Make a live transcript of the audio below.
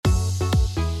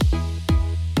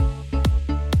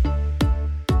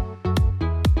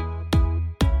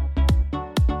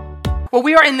Well,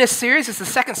 we are in this series. It's the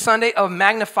second Sunday of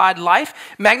Magnified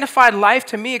Life. Magnified Life,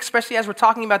 to me, especially as we're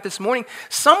talking about this morning,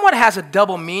 somewhat has a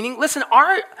double meaning. Listen,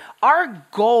 our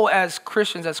goal as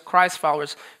Christians, as Christ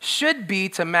followers, should be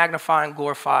to magnify and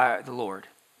glorify the Lord.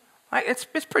 Right? It's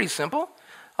pretty simple.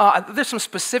 There's some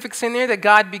specifics in there that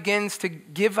God begins to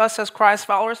give us as Christ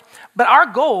followers. But our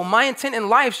goal, my intent in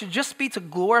life, should just be to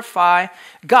glorify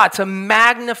God, to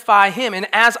magnify Him. And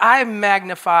as I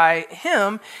magnify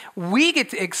Him, we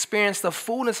get to experience the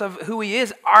fullness of who He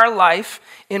is. Our life,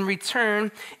 in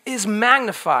return, is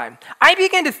magnified. I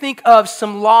begin to think of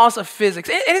some laws of physics.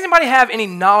 Anybody have any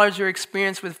knowledge or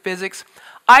experience with physics?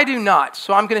 I do not,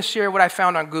 so I'm going to share what I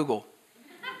found on Google.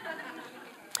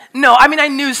 No, I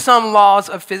knew some laws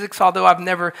of physics, although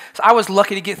I was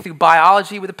lucky to get through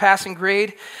biology with a passing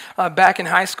grade back in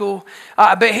high school.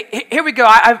 But here we go.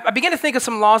 I began to think of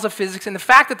some laws of physics and the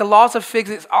fact that the laws of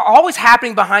physics are always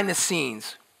happening behind the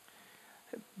scenes,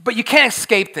 but you can't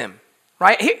escape them,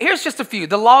 right? Here's just a few.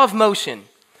 The law of motion.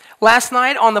 Last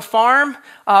night on the farm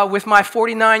with my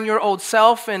 49-year-old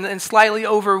self and slightly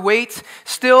overweight,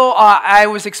 still I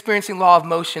was experiencing law of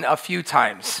motion a few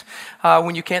times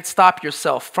when you can't stop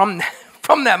yourself from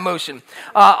that motion.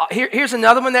 Here's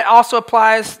another one that also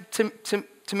applies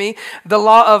to me, the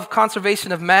law of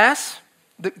conservation of mass.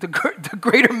 The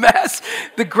greater mass,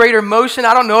 the greater motion.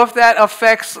 I don't know if that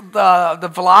affects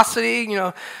the velocity,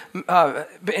 but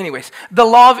anyways. The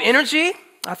law of energy.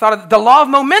 I thought of the law of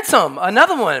momentum,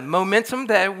 another one. Momentum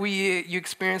that you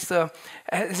experience. Has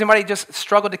anybody just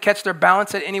struggled to catch their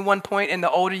balance at any one point? And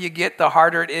the older you get, the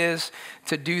harder it is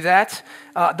to do that.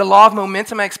 The law of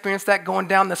momentum, I experienced that going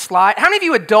down the slide. How many of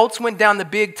you adults went down the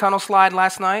big tunnel slide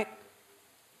last night?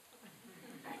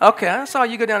 Okay, I saw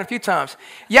you go down a few times.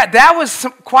 Yeah, that was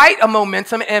quite a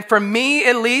momentum. And for me,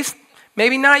 at least,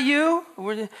 maybe not you,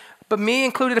 but me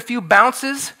included a few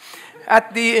bounces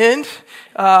at the end.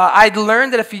 I'd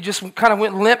learned that if you just kind of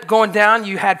went limp going down,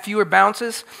 you had fewer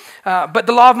bounces. But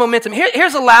the law of momentum.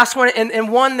 Here's the last one,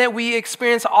 and one that we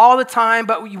experience all the time,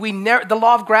 but we never, the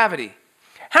law of gravity.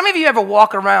 How many of you ever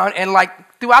walk around and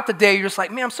throughout the day, you're just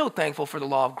like, man, I'm so thankful for the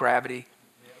law of gravity.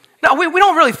 No, we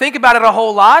don't really think about it a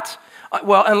whole lot.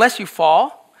 Well, unless you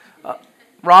fall.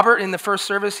 Robert, in the first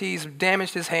service, he's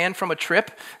damaged his hand from a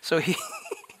trip, so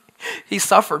he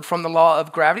suffered from the law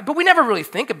of gravity, but we never really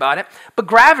think about it. But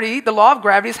gravity, the law of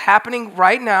gravity is happening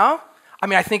right now.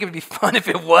 I think it would be fun if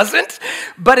it wasn't,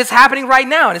 but it's happening right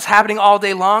now, and it's happening all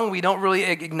day long. We don't really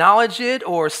acknowledge it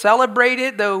or celebrate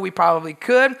it, though we probably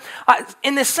could.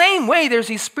 In the same way, there's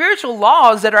these spiritual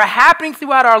laws that are happening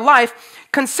throughout our life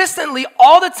consistently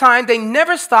all the time. They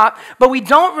never stop, but we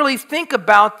don't really think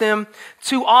about them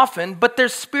too often. But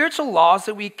there's spiritual laws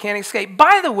that we can't escape.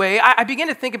 By the way, I began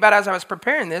to think about as I was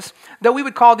preparing this, that we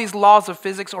would call these laws of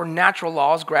physics or natural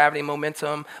laws, gravity,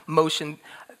 momentum, motion.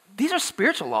 These are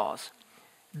spiritual laws.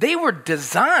 They were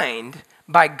designed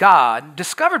by God,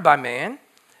 discovered by man,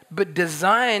 but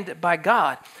designed by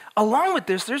God. Along with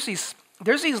this, there's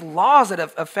these laws that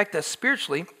affect us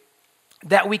spiritually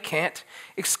that we can't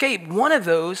escape. One of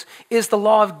those is the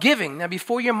law of giving. Now,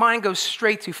 before your mind goes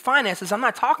straight to finances, I'm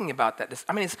not talking about that.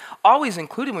 It's always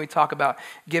included when we talk about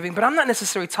giving, but I'm not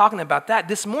necessarily talking about that.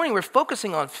 This morning, we're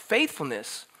focusing on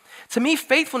faithfulness. To me,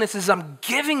 faithfulness is I'm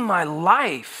giving my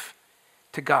life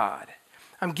to God.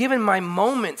 I'm giving my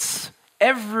moments,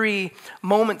 every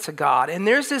moment to God. And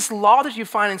there's this law that you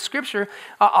find in Scripture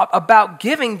about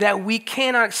giving that we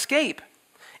cannot escape.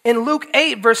 In Luke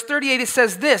 8, verse 38, it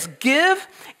says this: give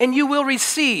and you will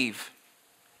receive.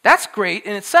 That's great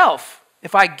in itself.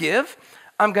 If I give,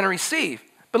 I'm going to receive.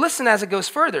 But listen as it goes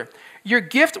further. Your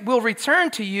gift will return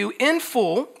to you in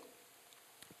full,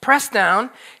 pressed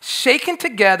down, shaken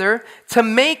together to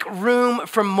make room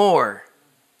for more.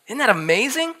 Isn't that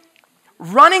amazing?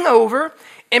 Running over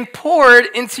and poured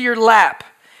into your lap.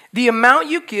 The amount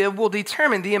you give will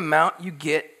determine the amount you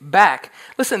get back.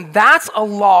 Listen, that's a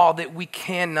law that we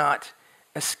cannot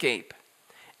escape.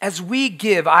 As we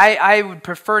give, I would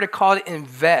prefer to call it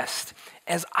invest.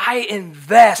 As I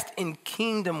invest in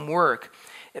kingdom work,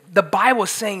 the Bible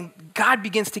is saying God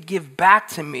begins to give back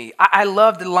to me. I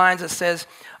love the lines that says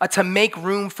to make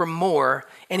room for more,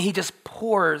 and He just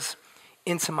pours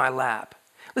into my lap.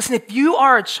 Listen, if you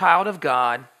are a child of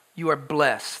God, you are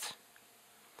blessed.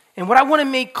 And what I want to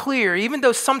make clear, even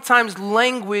though sometimes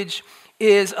language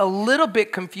is a little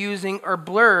bit confusing or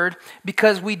blurred,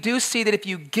 because we do see that if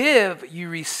you give, you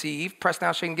receive, pressed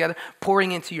down, shaken together,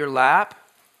 pouring into your lap.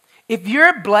 If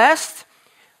you're blessed,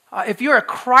 if you're a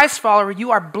Christ follower,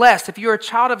 you are blessed. If you're a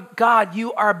child of God,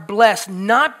 you are blessed,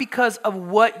 not because of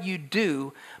what you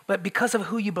do, but because of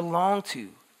who you belong to.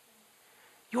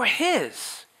 You are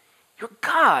His. You're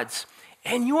God's.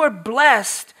 And you're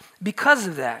blessed because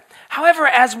of that. However,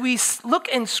 as we look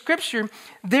in Scripture,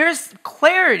 there's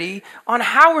clarity on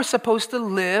how we're supposed to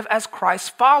live as Christ's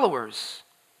followers.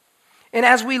 And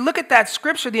as we look at that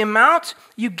Scripture, the amount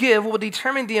you give will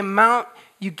determine the amount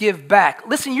you give back.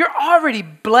 Listen, you're already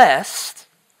blessed,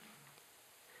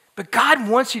 but God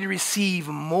wants you to receive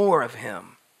more of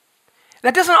him.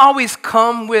 That doesn't always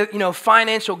come with,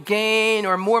 financial gain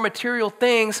or more material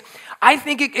things. I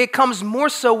think it comes more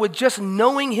so with just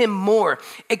knowing him more,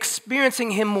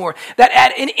 experiencing him more.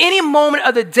 That in any moment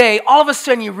of the day, all of a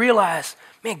sudden you realize,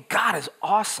 man, God is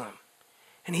awesome.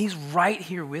 And he's right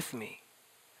here with me.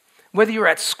 Whether you're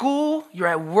at school, you're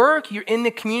at work, you're in the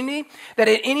community, that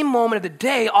at any moment of the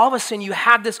day, all of a sudden you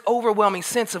have this overwhelming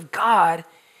sense of God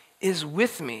is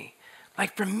with me.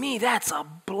 Like for me, that's a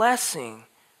blessing,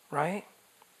 right?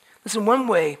 Listen, one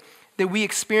way that we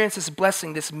experience this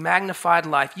blessing, this magnified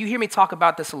life, you hear me talk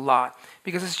about this a lot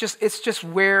because it's just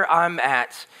where I'm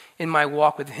at in my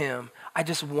walk with him. I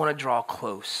just want to draw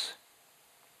close.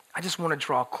 I just want to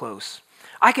draw close.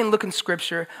 I can look in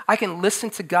Scripture, I can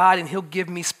listen to God, and he'll give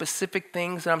me specific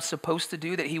things that I'm supposed to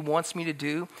do, that he wants me to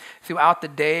do throughout the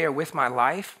day or with my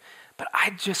life, but I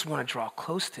just want to draw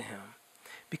close to him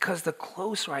because the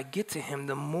closer I get to him,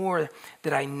 the more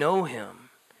that I know him.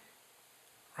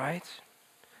 Right?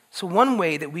 So one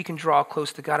way that we can draw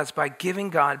close to God is by giving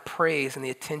God praise and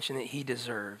the attention that he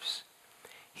deserves.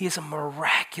 He is a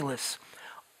miraculous,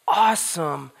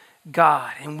 awesome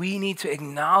God, and we need to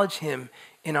acknowledge him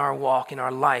in our walk, in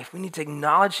our life. We need to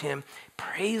acknowledge him,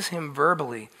 praise him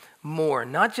verbally more,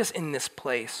 not just in this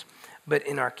place, but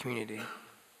in our community.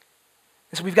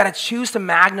 And so we've got to choose to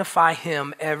magnify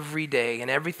him every day in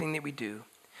everything that we do.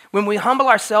 When we humble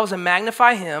ourselves and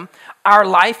magnify him, our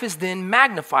life is then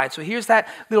magnified. So here's that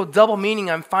little double meaning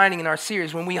I'm finding in our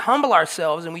series. When we humble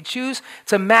ourselves and we choose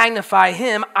to magnify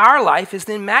him, our life is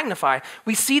then magnified.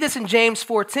 We see this in James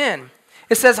 4:10.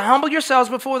 It says, humble yourselves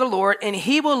before the Lord and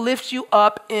he will lift you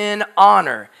up in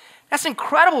honor. That's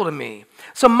incredible to me.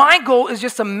 So my goal is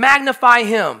just to magnify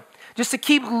him, just to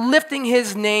keep lifting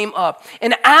his name up.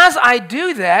 And as I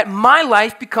do that, my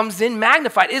life becomes then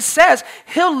magnified. It says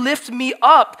he'll lift me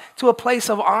up to a place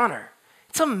of honor.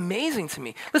 It's amazing to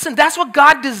me. Listen, that's what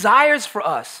God desires for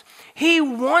us. He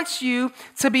wants you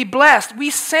to be blessed. We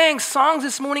sang songs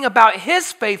this morning about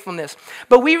his faithfulness,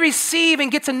 but we receive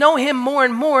and get to know him more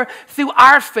and more through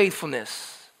our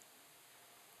faithfulness.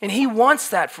 And he wants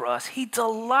that for us. He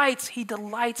delights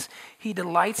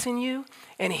in you,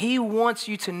 and he wants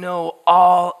you to know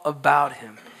all about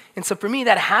him. And so for me,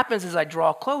 that happens as I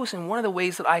draw close, and one of the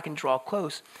ways that I can draw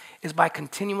close is by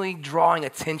continually drawing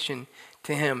attention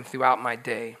to him throughout my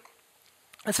day.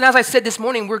 And so as I said this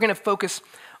morning, we're going to focus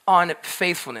on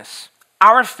faithfulness,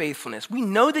 our faithfulness. We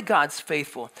know that God's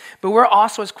faithful, but we're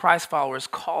also as Christ followers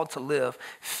called to live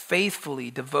faithfully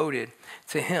devoted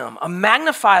to him. A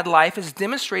magnified life is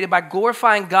demonstrated by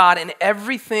glorifying God in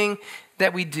everything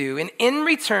that we do. And in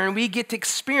return, we get to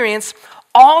experience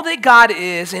all that God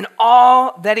is and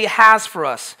all that he has for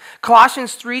us.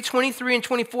 Colossians 3:23 and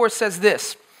 24 says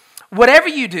this, whatever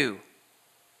you do,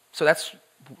 so that's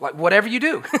whatever you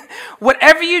do,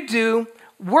 whatever you do,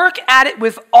 work at it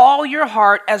with all your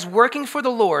heart as working for the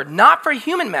Lord, not for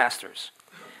human masters,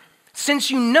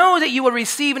 since you know that you will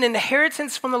receive an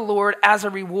inheritance from the Lord as a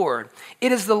reward.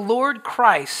 It is the Lord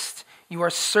Christ you are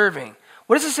serving.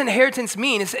 What does this inheritance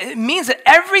mean? It means that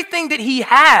everything that he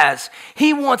has,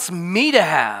 he wants me to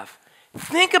have.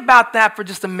 Think about that for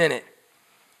just a minute.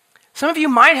 Some of you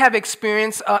might have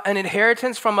experienced an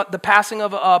inheritance from the passing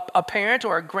of a parent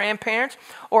or a grandparent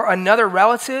or another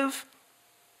relative.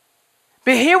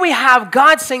 But here we have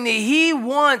God saying that he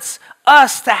wants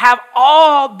us to have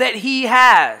all that he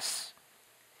has.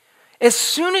 As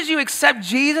soon as you accept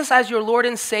Jesus as your Lord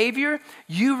and Savior,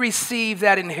 you receive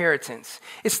that inheritance.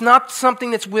 It's not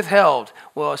something that's withheld.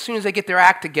 Well, as soon as they get their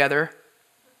act together,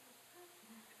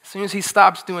 as soon as he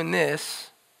stops doing this,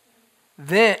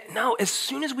 no, as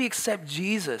soon as we accept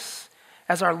Jesus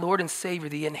as our Lord and Savior,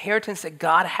 the inheritance that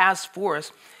God has for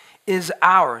us is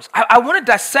ours. I want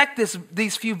to dissect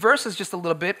these few verses just a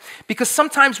little bit because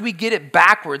sometimes we get it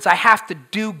backwards. I have to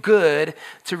do good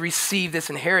to receive this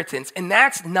inheritance, and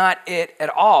that's not it at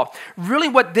all. Really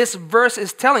what this verse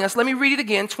is telling us, let me read it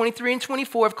again, 23 and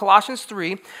 24 of Colossians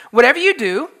 3. Whatever you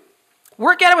do,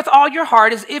 work at it with all your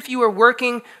heart as if you were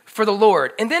working for the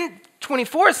Lord. And then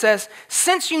 24 says,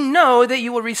 since you know that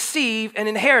you will receive an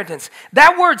inheritance.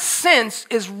 That word since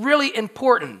is really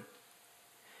important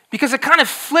because it kind of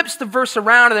flips the verse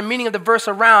around or the meaning of the verse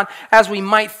around as we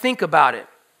might think about it.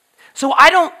 So I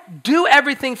don't do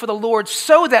everything for the Lord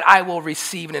so that I will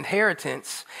receive an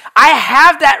inheritance. I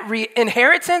have that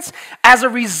inheritance as a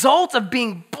result of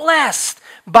being blessed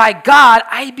by God.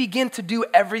 I begin to do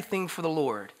everything for the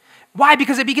Lord. Why?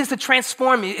 Because it begins to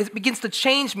transform me. It begins to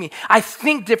change me. I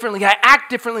think differently. I act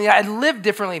differently. I live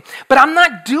differently. But I'm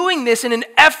not doing this in an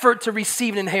effort to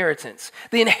receive an inheritance.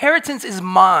 The inheritance is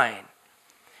mine.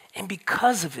 And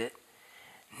because of it,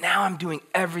 now I'm doing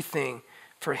everything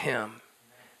for him.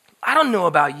 I don't know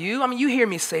about you. I mean, you hear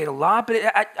me say it a lot, but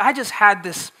I just had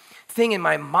this thing in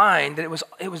my mind that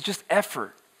it was just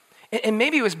effort. And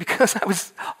maybe it was because I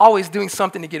was always doing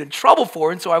something to get in trouble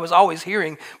for, and so I was always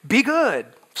hearing, be good.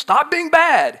 Stop being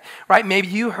bad, right? Maybe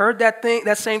you heard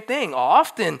that same thing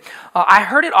often. I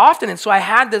heard it often, and so I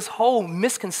had this whole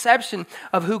misconception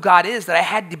of who God is, that I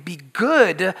had to be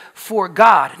good for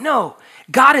God. No,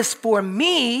 God is for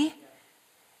me.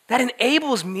 That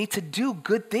enables me to do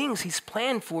good things he's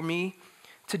planned for me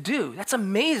to do. That's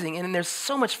amazing, and there's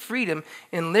so much freedom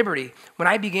and liberty. When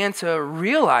I began to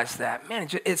realize that, man,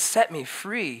 it set me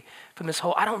free from this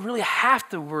whole, I don't really have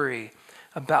to worry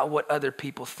about what other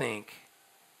people think.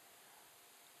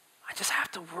 I just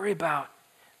have to worry about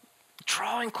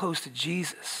drawing close to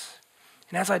Jesus.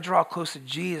 And as I draw close to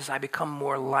Jesus, I become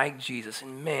more like Jesus.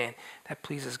 And man, that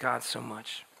pleases God so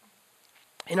much.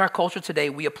 In our culture today,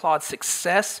 we applaud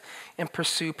success and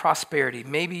pursue prosperity.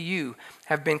 Maybe you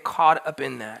have been caught up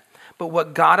in that. But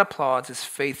what God applauds is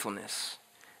faithfulness.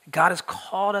 God has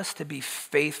called us to be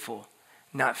faithful,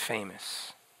 not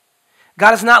famous.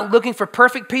 God is not looking for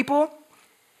perfect people.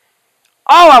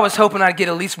 Oh, I was hoping I'd get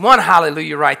at least one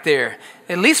hallelujah right there,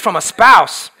 at least from a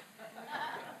spouse.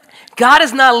 God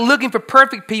is not looking for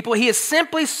perfect people. He is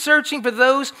simply searching for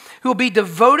those who will be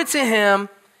devoted to him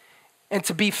and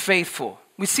to be faithful.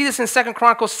 We see this in 2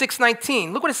 Chronicles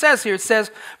 6:19. Look what it says here. It says,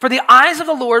 for the eyes of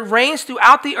the Lord range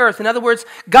throughout the earth. In other words,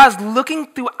 God's looking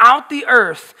throughout the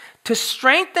earth to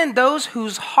strengthen those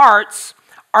whose hearts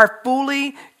are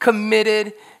fully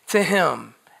committed to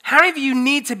him. How many of you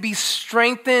need to be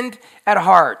strengthened at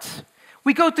heart?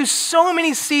 We go through so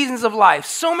many seasons of life,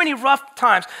 so many rough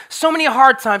times, so many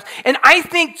hard times. And I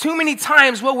think too many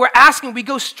times what we're asking, we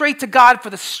go straight to God for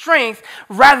the strength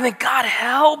rather than, God,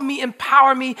 help me,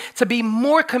 empower me to be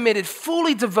more committed,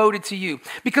 fully devoted to you.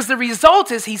 Because the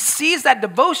result is he sees that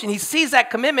devotion, he sees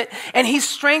that commitment, and he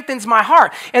strengthens my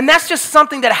heart. And that's just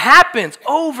something that happens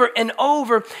over and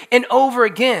over and over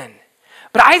again.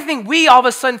 But I think we all of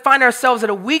a sudden find ourselves at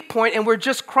a weak point and we're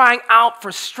just crying out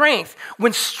for strength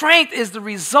when strength is the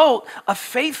result of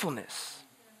faithfulness.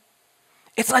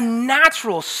 It's a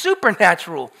natural,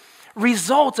 supernatural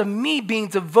result of me being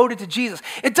devoted to Jesus.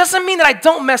 It doesn't mean that I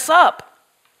don't mess up.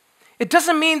 It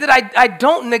doesn't mean that I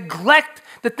don't neglect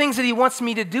the things that he wants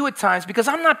me to do at times because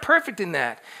I'm not perfect in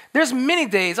that. There's many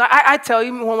days, I tell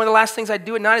you, one of the last things I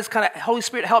do at night is kind of Holy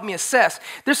Spirit help me assess.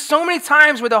 There's so many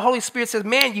times where the Holy Spirit says,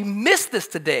 man, you missed this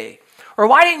today. Or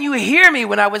why didn't you hear me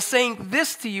when I was saying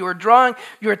this to you or drawing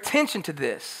your attention to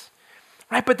this?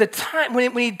 Right? But the time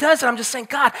when he does it, I'm just saying,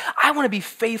 God, I want to be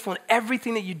faithful in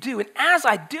everything that you do. And as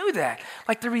I do that,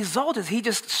 like the result is he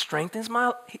just strengthens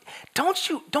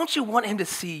don't you want him to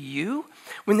see you?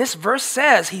 When this verse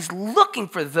says he's looking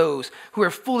for those who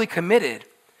are fully committed,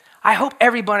 I hope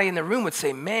everybody in the room would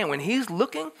say, man, when he's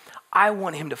looking, I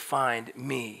want him to find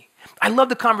me. I love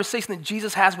the conversation that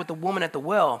Jesus has with the woman at the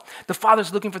well. The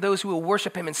Father's looking for those who will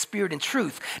worship him in spirit and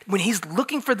truth. When he's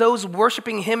looking for those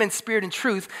worshiping him in spirit and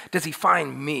truth, does he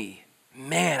find me?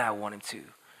 Man, I want him to,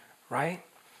 right?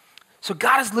 So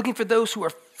God is looking for those who are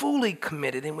fully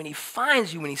committed, and when he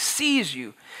finds you, when he sees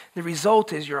you, the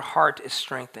result is your heart is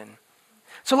strengthened.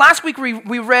 So last week we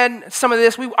read some of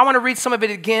this. I want to read some of it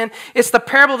again. It's the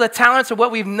parable of the talents, or what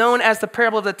we've known as the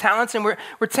parable of the talents, and we're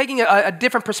taking a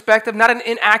different perspective, not an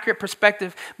inaccurate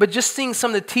perspective, but just seeing some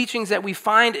of the teachings that we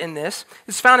find in this.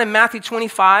 It's found in Matthew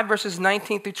 25, verses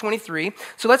 19 through 23.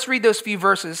 So let's read those few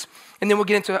verses, and then we'll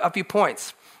get into a few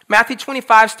points. Matthew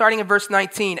 25, starting at verse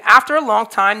 19. After a long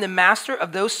time, the master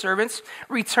of those servants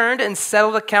returned and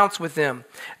settled accounts with them.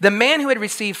 The man who had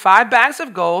received 5 bags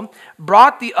of gold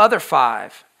brought the other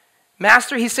 5.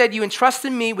 Master, he said, you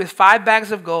entrusted me with 5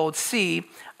 bags of gold. See,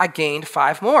 I gained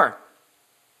 5 more.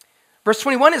 Verse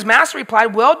 21, his master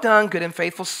replied, well done, good and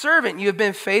faithful servant. You have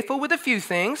been faithful with a few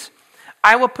things.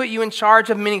 I will put you in charge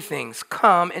of many things.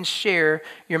 Come and share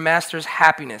your master's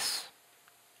happiness.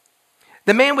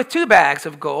 The man with 2 bags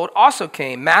of gold also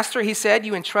came. Master, he said,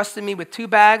 you entrusted me with 2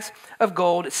 bags of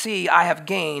gold. See, I have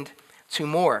gained 2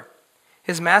 more.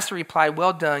 His master replied,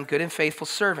 well done, good and faithful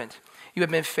servant. You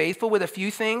have been faithful with a few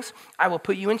things. I will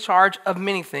put you in charge of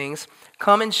many things.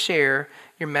 Come and share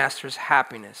your master's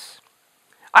happiness.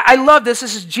 I love this.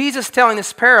 This is Jesus telling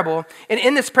this parable. And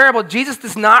in this parable, Jesus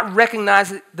does not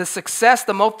recognize the success,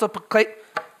 the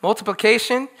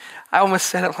multiplication. I almost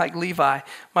said it like Levi.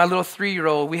 My little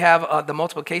 3-year-old, we have the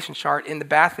multiplication chart in the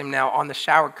bathroom now on the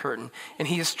shower curtain. And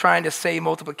he's trying to say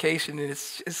multiplication, and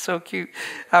it's so cute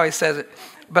how he says it.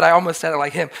 But I almost said it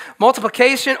like him.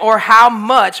 Multiplication, or how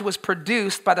much was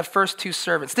produced by the first 2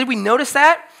 servants. Did we notice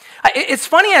that? It's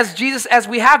funny as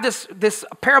we have this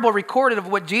parable recorded of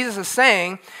what Jesus is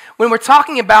saying, when we're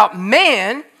talking about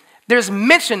man, there's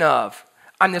mention of,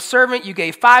 I'm the servant you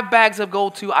gave 5 bags of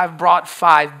gold to, I've brought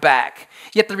 5 back.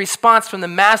 Yet the response from the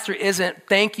master isn't,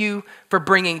 thank you for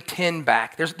bringing 10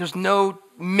 back. There's no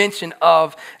mention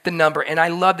of the number, and I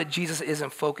love that Jesus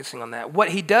isn't focusing on that. What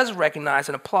he does recognize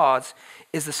and applauds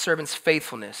is the servant's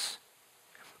faithfulness.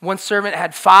 One servant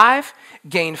had 5,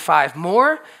 gained 5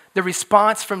 more. The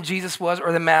response from Jesus was,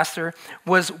 or the master,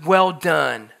 was, well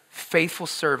done, faithful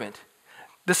servant.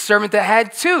 The servant that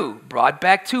had 2 brought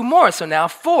back 2 more, so now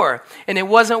 4. And it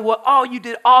wasn't, well, oh, you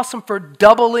did awesome for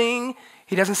doubling.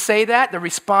 He doesn't say that. The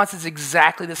response is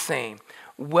exactly the same.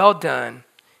 Well done,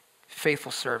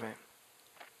 faithful servant.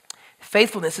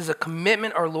 Faithfulness is a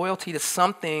commitment or loyalty to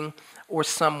something or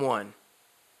someone.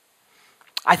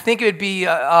 I think it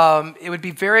would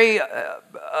be very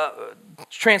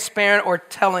transparent or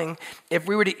telling if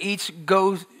we were to each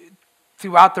go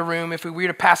throughout the room, if we were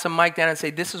to pass a mic down and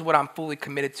say, this is what I'm fully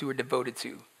committed to or devoted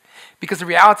to. Because the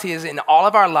reality is, in all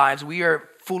of our lives, we are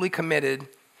fully committed.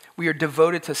 We are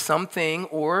devoted to something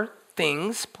or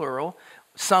things, plural,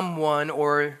 someone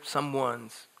or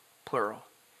someone's, plural.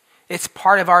 It's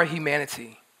part of our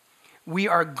humanity.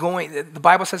 The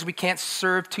Bible says we can't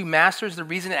serve 2 masters. The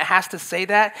reason it has to say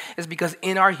that is because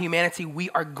in our humanity, we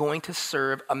are going to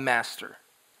serve a master.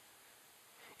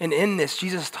 And in this,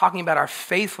 Jesus is talking about our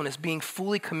faithfulness, being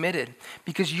fully committed,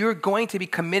 because you're going to be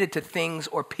committed to things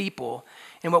or people.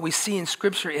 And what we see in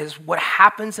Scripture is what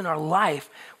happens in our life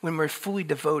when we're fully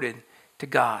devoted to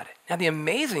God. Now, the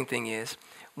amazing thing is,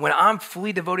 when I'm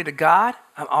fully devoted to God,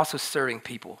 I'm also serving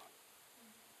people.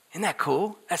 Isn't that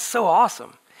cool? That's so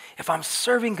awesome. If I'm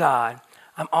serving God,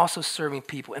 I'm also serving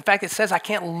people. In fact, it says I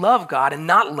can't love God and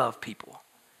not love people,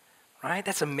 right?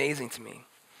 That's amazing to me.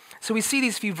 So we see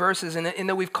these few verses, and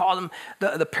though we've called them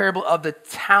the parable of the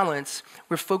talents,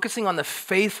 we're focusing on the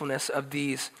faithfulness of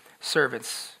these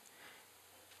servants.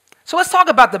 So let's talk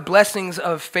about the blessings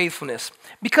of faithfulness,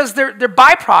 because they're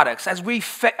byproducts.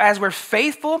 As we're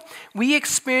faithful, we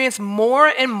experience more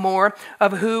and more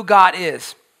of who God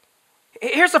is.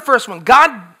 Here's the first one.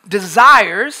 God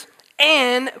desires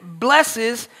and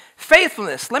blesses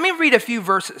faithfulness. Let me read a few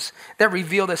verses that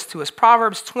reveal this to us.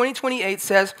 Proverbs 20:28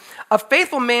 says, a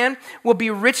faithful man will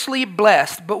be richly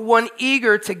blessed, but one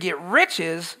eager to get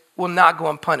riches will not go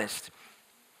unpunished.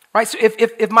 Right? So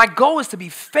if my goal is to be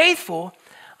faithful,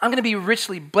 I'm going to be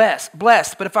richly blessed.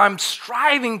 But if I'm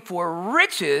striving for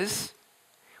riches,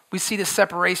 we see this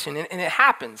separation, and it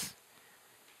happens.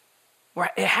 Where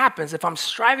it happens, if I'm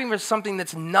striving for something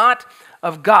that's not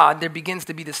of God, there begins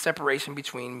to be this separation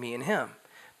between me and him.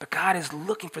 But God is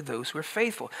looking for those who are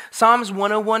faithful. Psalms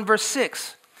 101 verse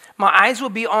 6, my eyes will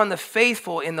be on the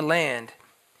faithful in the land.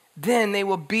 Then they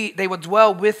will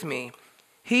dwell with me.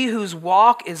 He whose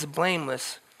walk is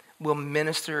blameless will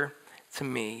minister to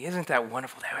me. Isn't that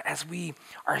wonderful? That as we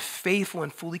are faithful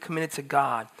and fully committed to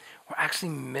God, we're actually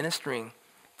ministering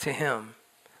to him.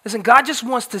 Listen, God just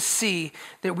wants to see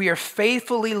that we are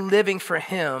faithfully living for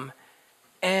him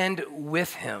and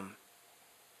with him.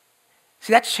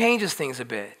 See, that changes things a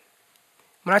bit.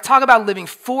 When I talk about living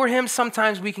for him,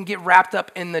 sometimes we can get wrapped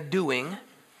up in the doing.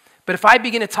 But if I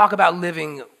begin to talk about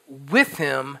living with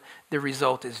him, the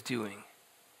result is doing.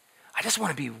 I just want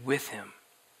to be with him.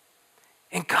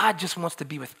 And God just wants to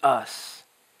be with us.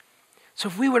 So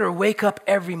if we were to wake up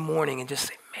every morning and just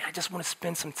say, man, I just want to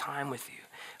spend some time with you.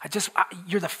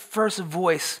 You're the first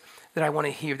voice that I want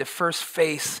to hear, the first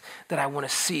face that I want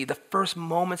to see, the first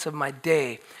moments of my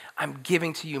day, I'm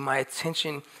giving to you. My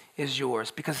attention is yours,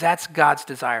 because that's God's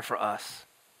desire for us.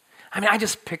 I mean, I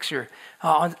just picture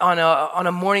on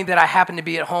a morning that I happen to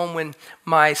be at home when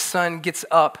my son gets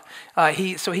up.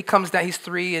 He comes down. He's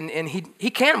 3, and he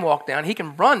can walk down. He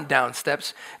can run down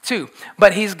steps too.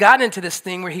 But he's gotten into this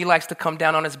thing where he likes to come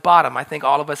down on his bottom. I think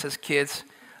all of us as kids,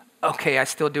 okay, I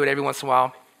still do it every once in a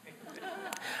while.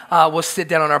 we'll sit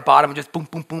down on our bottom and just boom,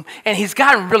 boom, boom. And he's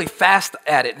gotten really fast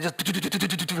at it.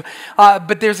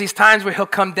 But there's these times where he'll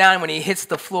come down when he hits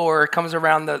the floor, comes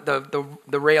around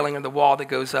the railing or the wall that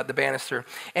goes up, the banister,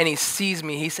 and he sees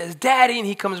me. He says, "Daddy," and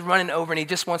he comes running over and he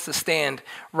just wants to stand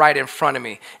right in front of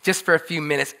me just for a few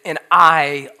minutes. And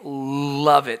I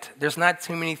love it. There's not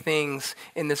too many things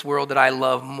in this world that I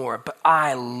love more, but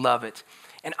I love it.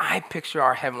 And I picture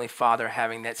our Heavenly Father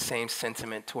having that same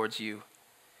sentiment towards you,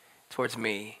 towards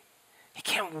me. He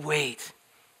can't wait.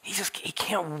 He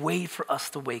can't wait for us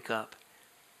to wake up.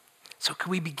 So could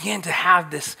we begin to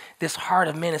have this heart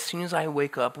of, man, as soon as I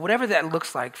wake up, whatever that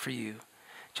looks like for you,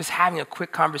 just having a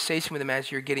quick conversation with him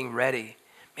as you're getting ready.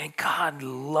 Man, God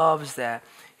loves that,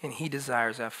 and he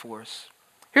desires that for us.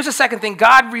 Here's the second thing.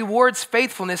 God rewards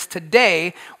faithfulness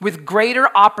today with greater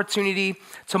opportunity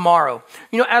tomorrow.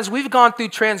 You know, as we've gone through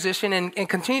transition and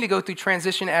continue to go through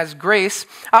transition as Grace,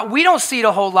 we don't see it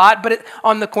a whole lot, but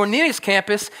on the Cornelius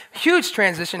campus, huge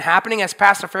transition happening as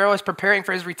Pastor Farrell is preparing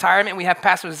for his retirement. We have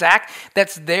Pastor Zach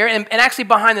that's there. And actually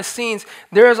behind the scenes,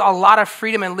 there is a lot of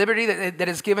freedom and liberty that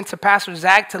is given to Pastor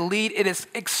Zach to lead. It is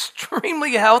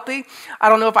extremely healthy. I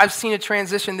don't know if I've seen a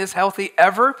transition this healthy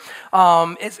ever.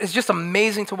 It's just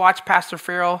amazing to watch Pastor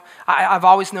Farrell. I've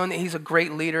always known that he's a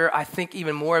great leader. I think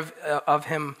even more of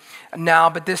him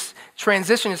now, but this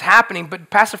transition is happening,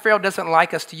 but Pastor Farrell doesn't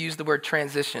like us to use the word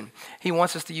transition. He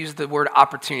wants us to use the word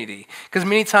opportunity, because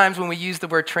many times when we use the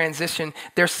word transition,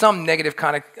 there's some negative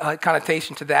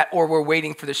connotation to that, or we're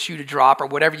waiting for the shoe to drop, or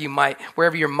wherever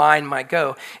your mind might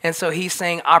go. And so he's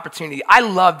saying opportunity. I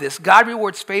love this. God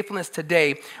rewards faithfulness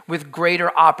today with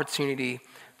greater opportunity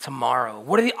tomorrow.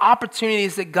 What are the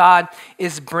opportunities that God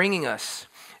is bringing us?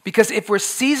 Because if we're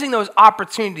seizing those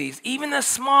opportunities, even the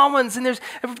small ones, and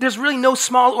there's really no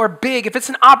small or big, if it's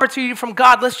an opportunity from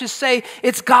God, let's just say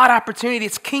it's God opportunity,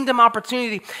 it's kingdom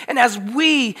opportunity. And as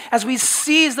we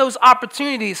seize those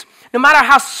opportunities, no matter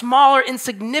how small or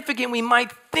insignificant we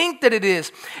might think that it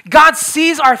is, God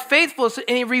sees our faithfulness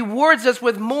and he rewards us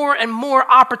with more and more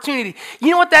opportunity. You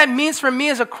know what that means for me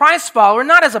as a Christ follower,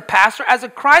 not as a pastor, as a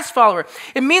Christ follower?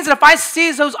 It means that if I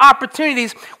seize those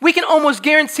opportunities, we can almost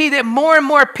guarantee that more and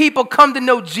more people come to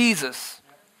know Jesus,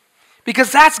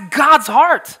 because that's God's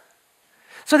heart.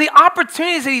 So the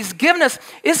opportunities that he's given us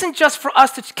isn't just for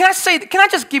us to, can I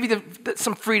just give you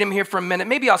some freedom here for a minute?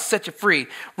 Maybe I'll set you free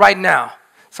right now.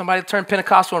 Somebody turn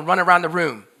Pentecostal and run around the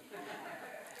room.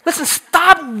 Listen,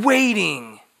 stop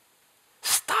waiting.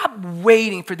 Stop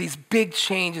waiting for these big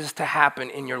changes to happen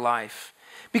in your life.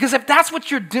 Because if that's what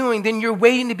you're doing, then you're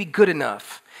waiting to be good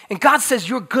enough. And God says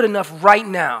you're good enough right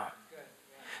now.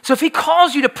 So if he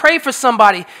calls you to pray for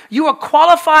somebody, you are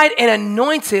qualified and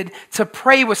anointed to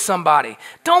pray with somebody.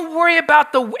 Don't worry about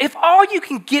if all you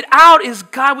can get out is,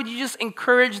 God, would you just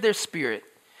encourage their spirit?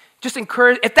 Just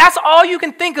encourage. If that's all you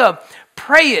can think of,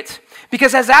 pray it.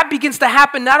 Because as that begins to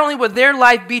happen, not only will their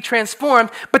life be transformed,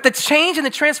 but the change and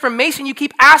the transformation you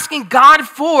keep asking God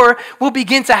for will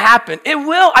begin to happen. It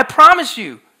will, I promise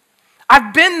you.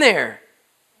 I've been there.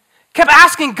 Kept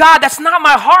asking God, that's not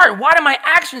my heart. Why do my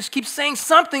actions keep saying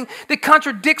something that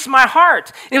contradicts my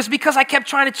heart? And it was because I kept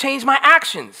trying to change my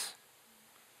actions.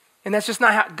 And that's just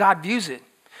not how God views it.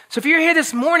 So if you're here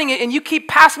this morning and you keep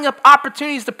passing up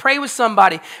opportunities to pray with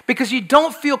somebody because you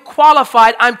don't feel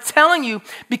qualified, I'm telling you,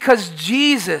 because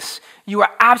Jesus, you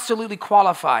are absolutely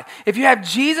qualified. If you have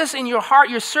Jesus in your heart,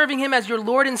 you're serving him as your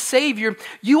Lord and Savior,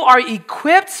 you are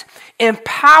equipped,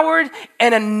 empowered,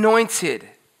 and anointed.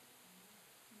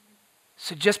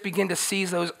 So just begin to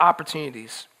seize those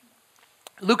opportunities.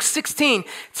 Luke 16,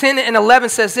 10 and 11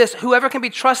 says this: whoever can be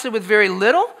trusted with very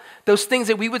little, those things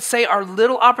that we would say are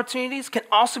little opportunities, can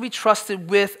also be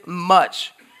trusted with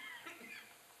much.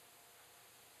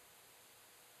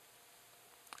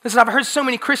 Listen, I've heard so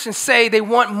many Christians say they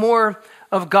want more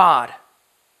of God.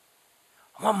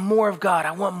 I want more of God.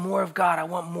 I want more of God. I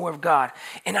want more of God.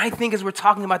 And I think as we're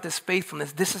talking about this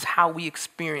faithfulness, this is how we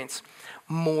experience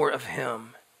more of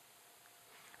him.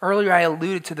 Earlier, I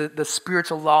alluded to the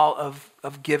spiritual law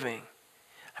of giving.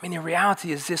 I mean, the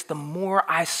reality is this: the more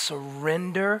I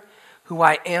surrender who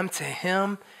I am to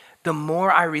him, the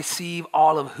more I receive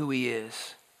all of who he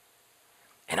is.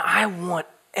 And I want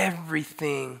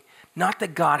everything, not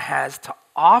that God has to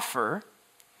offer,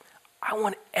 I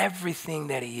want everything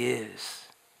that he is.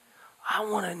 I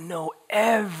want to know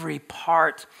every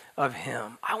part of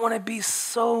him. I want to be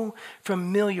so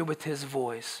familiar with his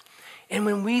voice. And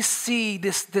when we see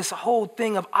this whole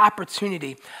thing of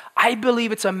opportunity, I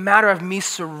believe it's a matter of me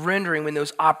surrendering when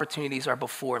those opportunities are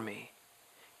before me.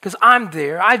 Because I'm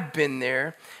there, I've been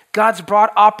there. God's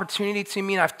brought opportunity to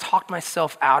me and I've talked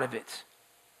myself out of it.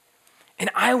 And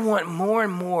I want more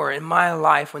and more in my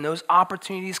life, when those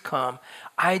opportunities come,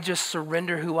 I just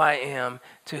surrender who I am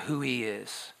to who he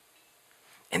is.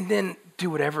 And then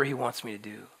do whatever he wants me to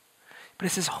do. But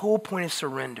it's this whole point of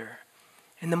surrender.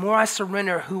 And the more I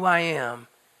surrender who I am,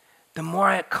 the more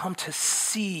I come to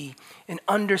see and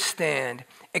understand,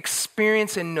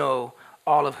 experience and know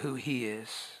all of who he is.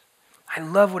 I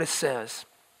love what it says.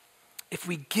 If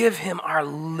we give him our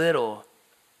little,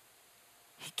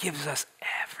 he gives us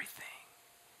everything.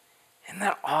 Isn't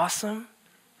that awesome?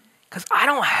 Because I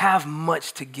don't have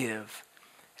much to give.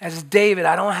 As David,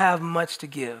 I don't have much to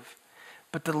give.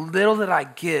 But the little that I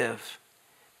give,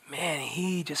 man,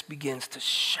 he just begins to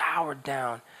shower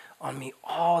down on me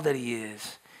all that he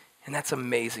is. And that's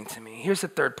amazing to me. Here's the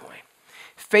third point.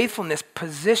 Faithfulness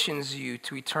positions you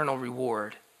to eternal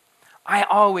reward. I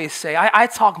always say, I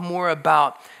talk more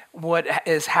about what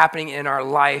is happening in our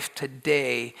life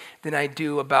today than I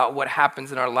do about what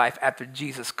happens in our life after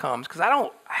Jesus comes, because I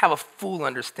don't have a full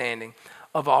understanding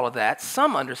of all of that.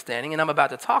 Some understanding, and I'm about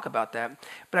to talk about that,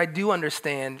 but I do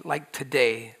understand, like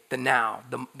today, the now,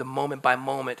 the moment by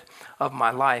moment of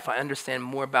my life. I understand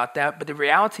more about that, but the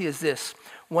reality is this.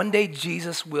 One day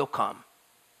Jesus will come.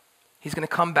 He's going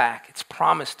to come back. It's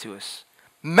promised to us.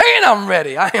 Man, I'm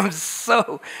ready. I am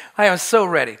so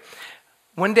ready.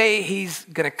 One day he's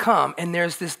going to come, and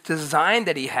there's this design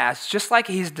that he has, just like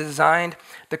he's designed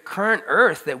the current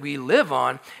earth that we live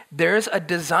on. There's a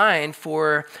design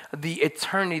for the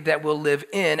eternity that we'll live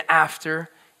in after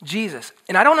Jesus.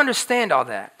 And I don't understand all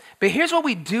that. But here's what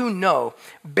we do know.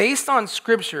 Based on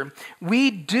Scripture,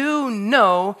 we do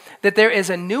know that there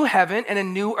is a new heaven and a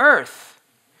new earth.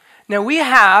 Now we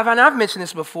have, and I've mentioned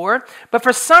this before, but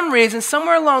for some reason,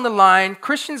 somewhere along the line,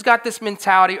 Christians got this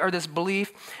mentality or this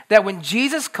belief that when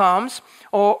Jesus comes,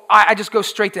 I just go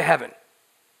straight to heaven.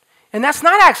 And that's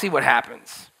not actually what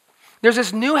happens. There's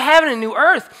this new heaven and new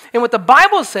earth. And what the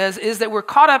Bible says is that we're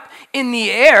caught up in the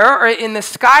air or in the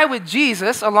sky with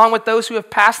Jesus, along with those who have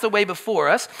passed away before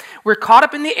us. We're caught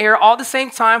up in the air all at the same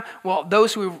time. Well,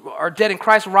 those who are dead in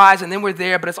Christ rise, and then we're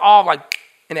there, but it's all like,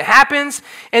 and it happens.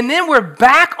 And then we're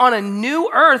back on a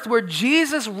new earth where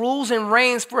Jesus rules and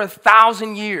reigns for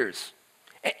 1,000 years.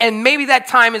 And maybe that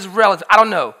time is relative. I don't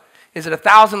know. Is it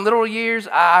 1,000 literal years?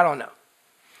 I don't know.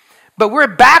 But we're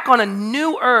back on a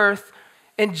new earth,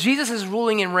 and Jesus is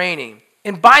ruling and reigning.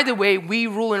 And by the way, we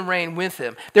rule and reign with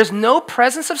him. There's no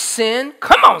presence of sin.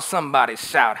 Come on, somebody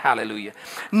shout hallelujah.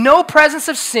 No presence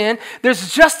of sin.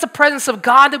 There's just the presence of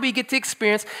God that we get to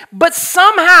experience. But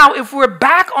somehow, if we're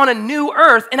back on a new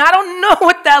earth, and I don't know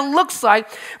what that looks like,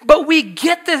 but we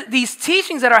get these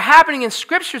teachings that are happening in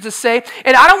scriptures to say,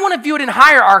 and I don't want to view it in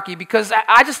hierarchy, because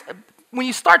when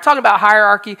you start talking about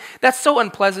hierarchy, that's so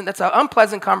unpleasant. That's an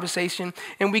unpleasant conversation,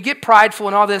 and we get prideful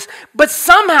and all this. But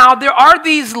somehow there are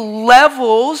these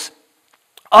levels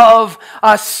of,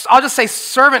 I'll just say,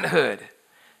 servanthood.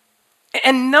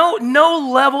 And no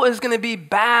level is going to be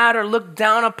bad or looked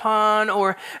down upon.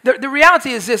 Or the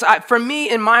reality is this. For me,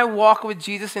 in my walk with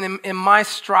Jesus and in my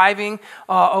striving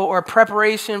or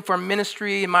preparation for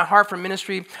ministry, in my heart for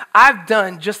ministry, I've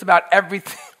done just about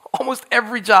everything. Almost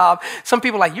every job. Some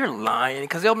people are like, you're lying,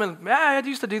 because they'll be, I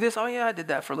used to do this. Oh yeah, I did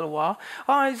that for a little while.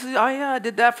 Oh yeah, I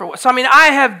did that for a while. So I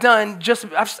have done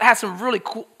I've had some really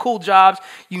cool jobs,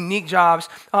 unique jobs.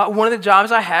 One of the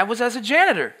jobs I had was as a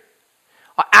janitor.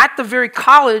 At the very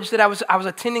college that I was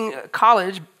attending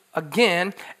college,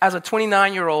 again, as a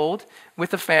 29-year-old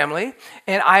with a family,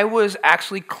 and I was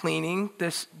actually cleaning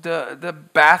the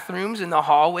bathrooms and the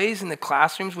hallways and the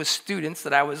classrooms with students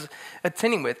that I was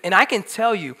attending with. And I can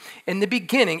tell you, in the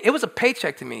beginning, it was a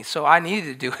paycheck to me, so I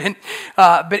needed to do it.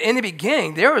 But in the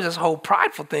beginning, there was this whole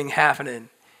prideful thing happening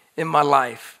in my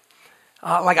life.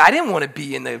 Like I didn't want to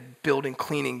be in the building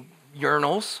cleaning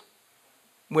urinals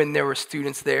when there were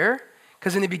students there.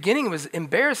 Because in the beginning, it was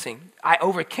embarrassing. I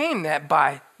overcame that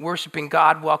by worshiping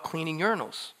God while cleaning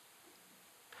urinals.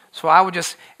 So I would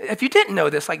just, if you didn't know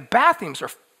this, like bathrooms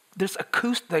the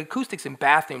acoustics in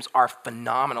bathrooms are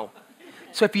phenomenal.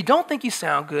 So if you don't think you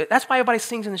sound good, that's why everybody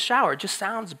sings in the shower. It just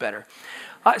sounds better.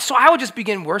 So I would just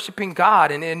begin worshiping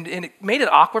God, and it made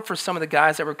it awkward for some of the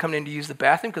guys that were coming in to use the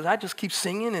bathroom, because I just keep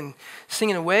singing and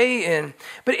singing away.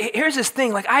 But here's this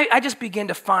thing, like I just began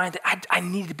to find that I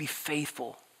needed to be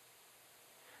faithful.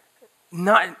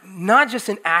 Not just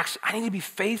in action. I need to be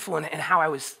faithful in how I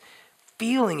was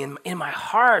feeling in my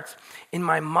heart, in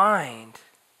my mind.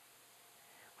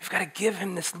 We've got to give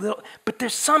him this little, but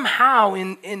there's somehow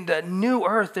in the new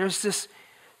earth, there's this.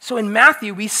 So in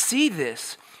Matthew, we see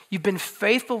this. You've been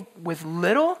faithful with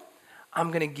little,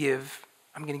 I'm going to give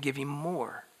you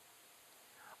more.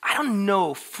 I don't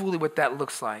know fully what that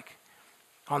looks like,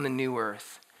 on the new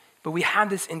earth. But we have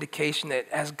this indication that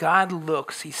as God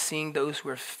looks, he's seeing those who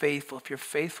are faithful. If you're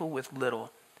faithful with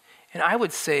little. And I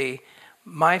would say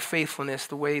my faithfulness,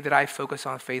 the way that I focus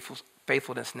on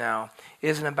faithfulness now,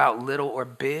 isn't about little or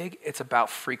big. It's about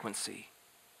frequency,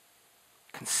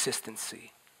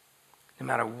 consistency, no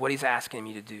matter what he's asking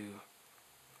me to do.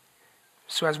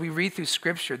 So as we read through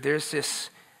Scripture, there's this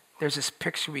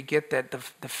picture we get that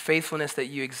the faithfulness that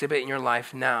you exhibit in your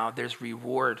life now, there's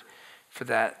reward for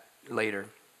that later.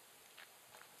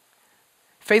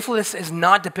 Faithfulness is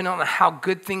not dependent on how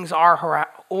good things are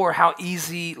or how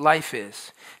easy life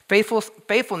is.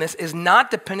 Faithfulness is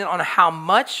not dependent on how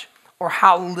much or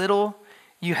how little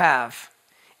you have.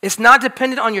 It's not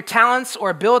dependent on your talents or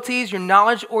abilities, your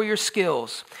knowledge or your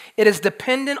skills. It is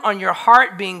dependent on your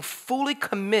heart being fully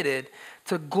committed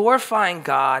to glorifying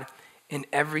God in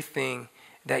everything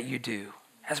that you do.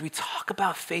 As we talk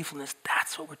about faithfulness,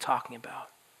 that's what we're talking about.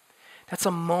 That's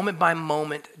a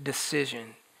moment-by-moment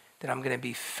decision that I'm going to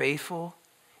be faithful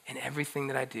in everything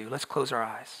that I do. Let's close our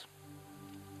eyes.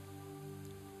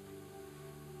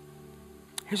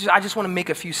 I just want to make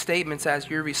a few statements as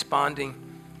you're responding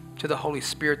to the Holy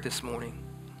Spirit this morning.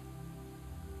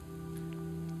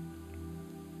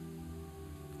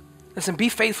 Listen, be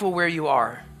faithful where you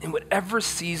are, in whatever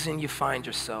season you find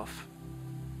yourself.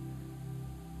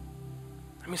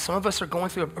 I mean, some of us are going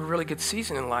through a really good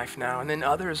season in life now, and then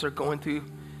others are going through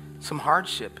some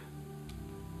hardship.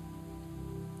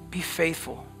 Be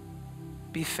faithful.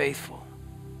 Be faithful.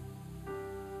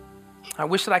 I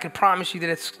wish that I could promise you that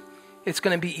it's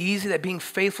going to be easy, that being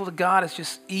faithful to God is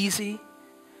just easy.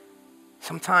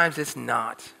 Sometimes it's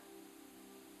not.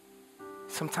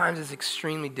 Sometimes it's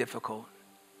extremely difficult.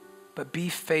 But be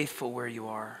faithful where you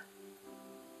are.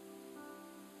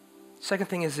 Second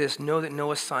thing is this: know that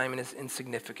no assignment is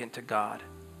insignificant to God.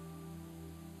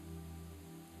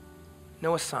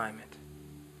 No assignment.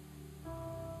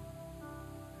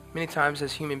 Many times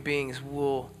as human beings,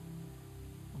 we'll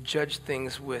judge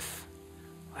things with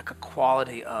like a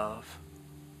quality of,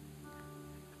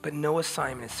 but no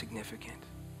assignment is significant.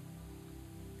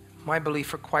 My belief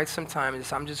for quite some time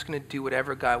is I'm just going to do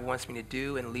whatever God wants me to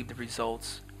do and leave the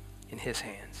results in his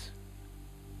hands.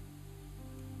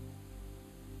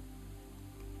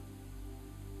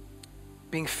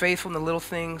 Being faithful in the little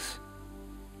things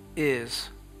is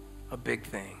a big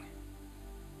thing.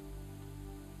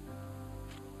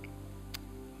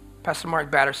 Pastor Mark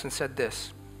Batterson said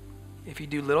this: if you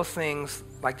do little things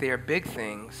like they are big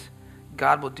things,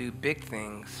 God will do big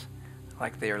things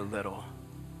like they are little.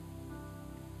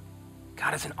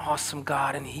 God is an awesome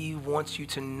God, and he wants you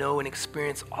to know and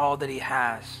experience all that he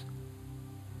has.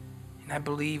 And I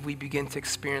believe we begin to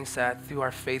experience that through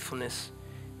our faithfulness,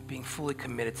 being fully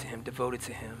committed to him, devoted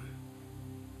to him,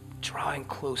 drawing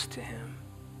close to him.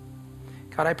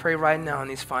 God, I pray right now in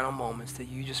these final moments that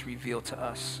you just reveal to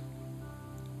us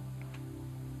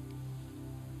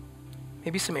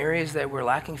maybe some areas that we're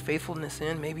lacking faithfulness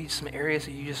in, maybe some areas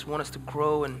that you just want us to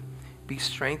grow and be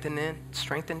strengthened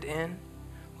in.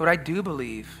 Lord, I do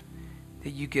believe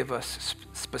that you give us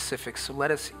specifics, so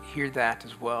let us hear that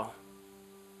as well.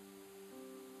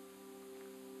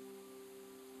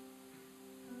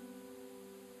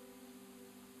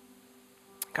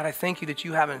 God, I thank you that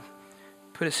you haven't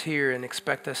put us here and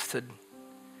expect us to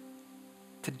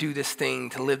do this thing,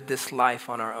 to live this life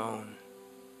on our own.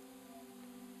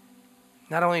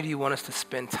 Not only do you want us to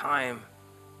spend time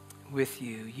with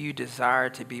you, you desire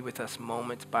to be with us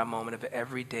moment by moment of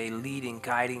every day, leading,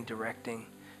 guiding, directing,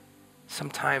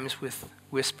 sometimes with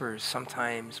whispers,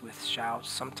 sometimes with shouts,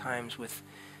 sometimes with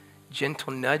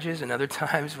gentle nudges, and other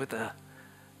times with a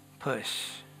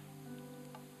push.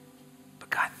 But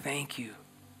God, thank you.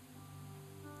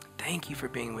 Thank you for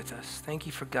being with us. Thank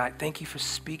you for God. Thank you for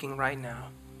speaking right now.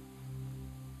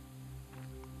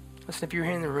 Listen, if you're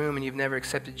here in the room and you've never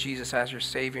accepted Jesus as your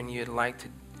Savior and you'd like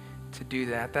to do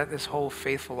that, this whole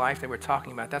faithful life that we're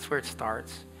talking about, that's where it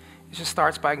starts. It just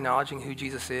starts by acknowledging who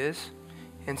Jesus is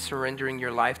and surrendering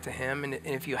your life to him. And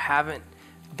if you haven't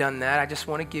done that, I just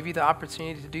want to give you the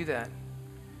opportunity to do that.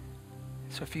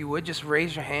 So if you would, just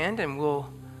raise your hand and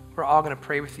we're all going to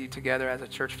pray with you together as a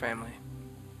church family.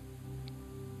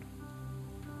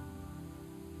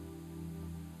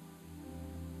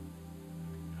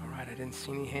 I didn't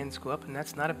see any hands go up, and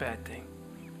that's not a bad thing.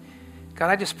 God,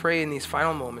 I just pray in these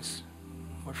final moments,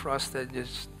 Lord, for us that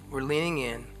just we're leaning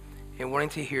in and wanting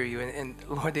to hear you. And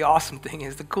Lord, the awesome thing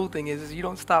is, the cool thing is you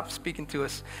don't stop speaking to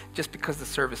us just because the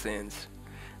service ends.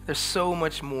 There's so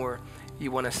much more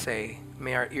you want to say.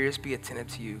 May our ears be attentive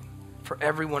to you. For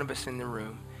every one of us in the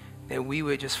room, that we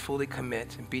would just fully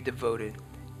commit and be devoted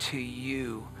to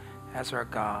you as our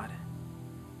God.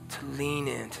 to lean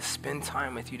in, to spend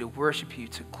time with you, to worship you,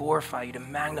 to glorify you, to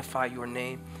magnify your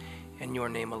name and your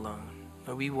name alone.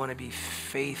 Lord, we want to be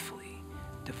faithfully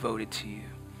devoted to you.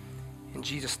 In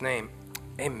Jesus' name,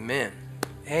 amen.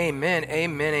 Amen,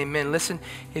 amen, amen. Listen,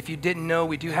 if you didn't know,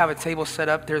 we do have a table set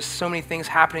up. There's so many things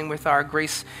happening with our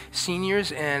Grace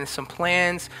seniors and some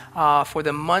plans for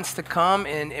the months to come,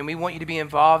 and we want you to be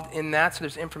involved in that. So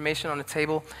there's information on the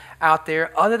table out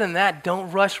there. Other than that,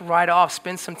 don't rush right off.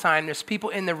 Spend some time. There's people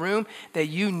in the room that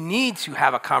you need to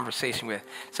have a conversation with.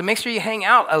 So make sure you hang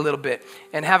out a little bit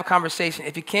and have a conversation.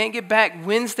 If you can't get back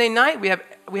Wednesday night,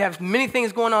 we have many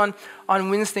things going on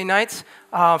Wednesday nights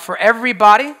for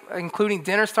everybody, including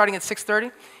dinner starting at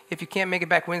 6:30. If you can't make it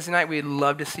back Wednesday night, we'd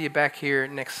love to see you back here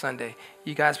next Sunday.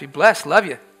 You guys be blessed. Love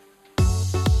you.